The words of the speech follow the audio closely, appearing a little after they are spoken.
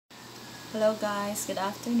Hello guys, good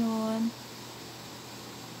afternoon.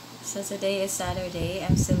 So today is Saturday.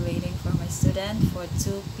 I'm still waiting for my student for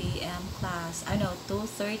 2 p.m. class. I know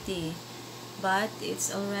 2:30, but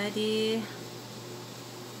it's already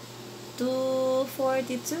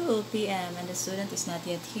 2:42 p.m. and the student is not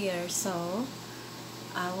yet here. So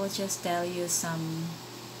I will just tell you some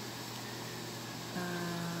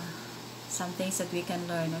things that we can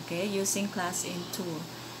learn, okay, using Classin tool.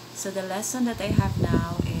 So the lesson that I have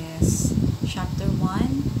now is Chapter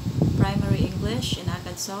 1, Primary English in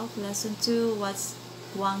Acadsoc. Lesson 2, what's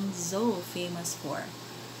Guangzhou famous for?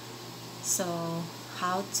 So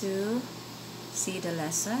how to see the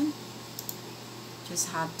lesson?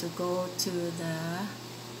 Just have to go to the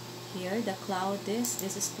cloud disk.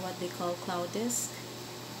 This is what they call cloud disk.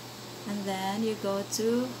 And then you go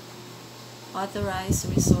to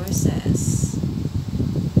authorized resources.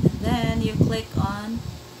 And then you click on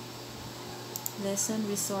lesson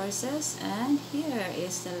resources, and here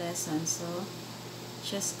is the lesson. So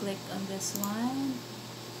just click on this one.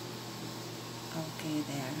 Okay,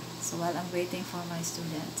 there. So while I'm waiting for my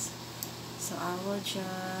students, so I will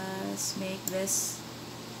just make this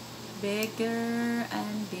bigger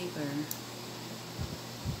and bigger.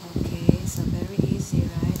 Okay, so very easy,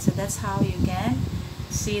 right? So that's how you can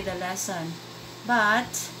see the lesson. But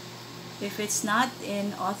if it's not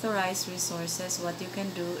in authorized resources, what you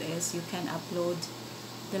can do is you can upload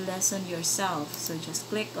the lesson yourself. So just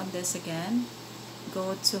click on this again,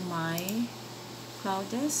 go to my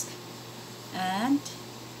cloud disk, and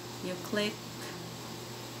you click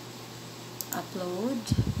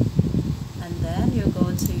upload, and then you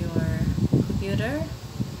go to your computer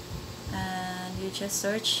and you just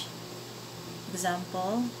search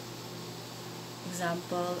example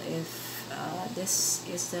if this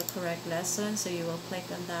is the correct lesson. So you will click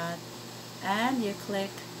on that and you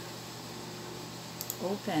click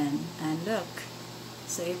open, and look,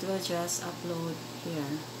 so it will just upload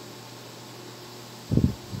here.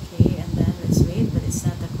 Okay, and then let's wait, but it's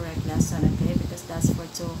not the correct lesson, okay, because that's for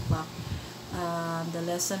 2 o'clock. The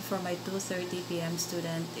lesson for my 2:30 p.m.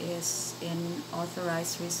 student is in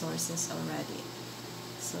authorized resources already.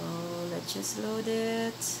 So let's just load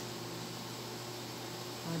it.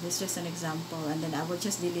 This is just an example, and then I will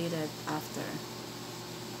just delete it after.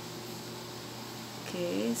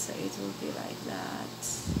 Okay, so it will be like that.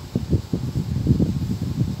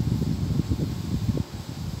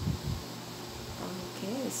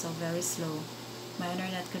 Okay, so very slow. My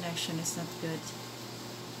internet connection is not good.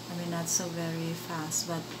 I mean, not so very fast,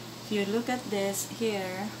 but if you look at this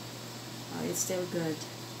here, it's still good.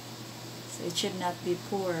 So it should not be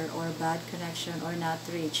poor or bad connection or not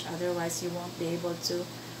reach, otherwise you won't be able to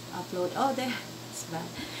upload. Oh, there, it's bad,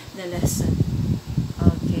 the lesson.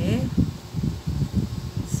 Okay,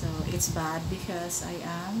 so it's bad because I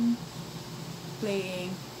am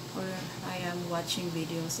playing, or I am watching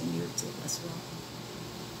videos in YouTube as well.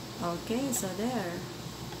 Okay, so there.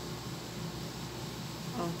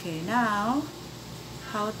 Okay, now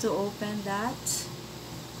how to open that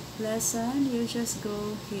lesson? You just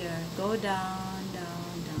go here, go down,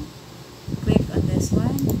 click on this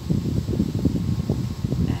one,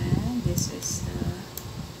 and this is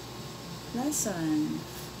the lesson.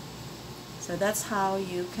 So that's how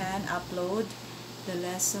you can upload the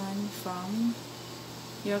lesson from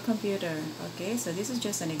your computer. Okay, so this is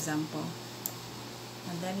just an example,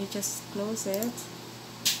 and then you just close it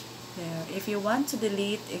there. If you want to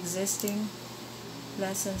delete existing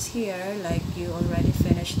lessons here, like you already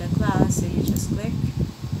finished the class, so you just click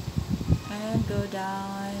and go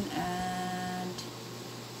down and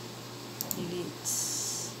delete.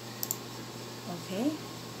 Okay,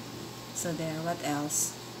 so there. What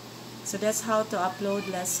else? So that's how to upload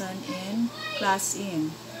lesson in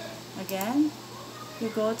Classin. Again, you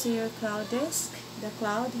go to your cloud disk, the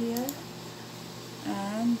cloud here,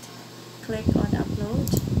 and click on upload,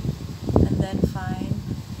 and then find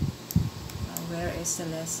where is the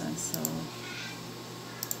lesson. So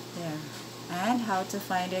there. And how to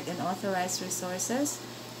find it in authorized resources,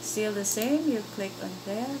 still the same. You click on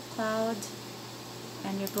there, cloud,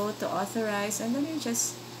 and you go to authorize, and then you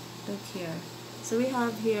just look here. So we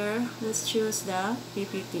have here, let's choose the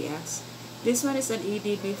PPTX. This one is an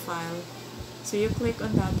EDB file, so you click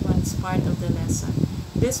on that one. It's part of the lesson.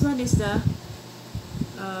 This one is the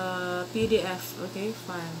PDF, okay,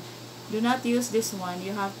 file. Do not use this one,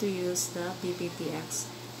 you have to use the PPTX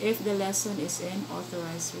if the lesson is in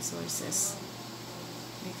authorized resources.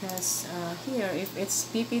 Because here, if it's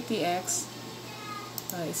PPTX,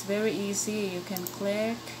 it's very easy. You can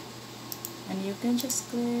click, and you can just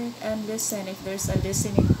click and listen if there's a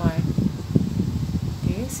listening part.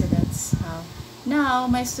 Okay, so that's how. Now,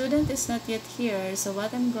 my student is not yet here, so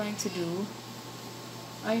what I'm going to do,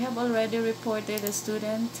 I have already reported the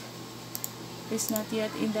student is not yet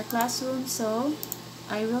in the classroom, so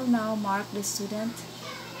I will now mark the student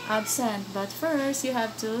absent. But first, you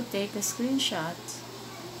have to take a screenshot,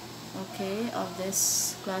 okay, of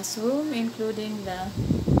this classroom, including the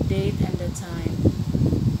date and the time.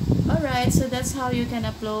 Alright, so that's how you can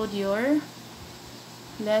upload your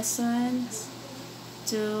lessons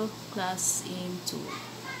to Classin tool.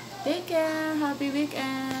 Take care, happy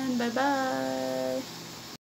weekend, bye bye.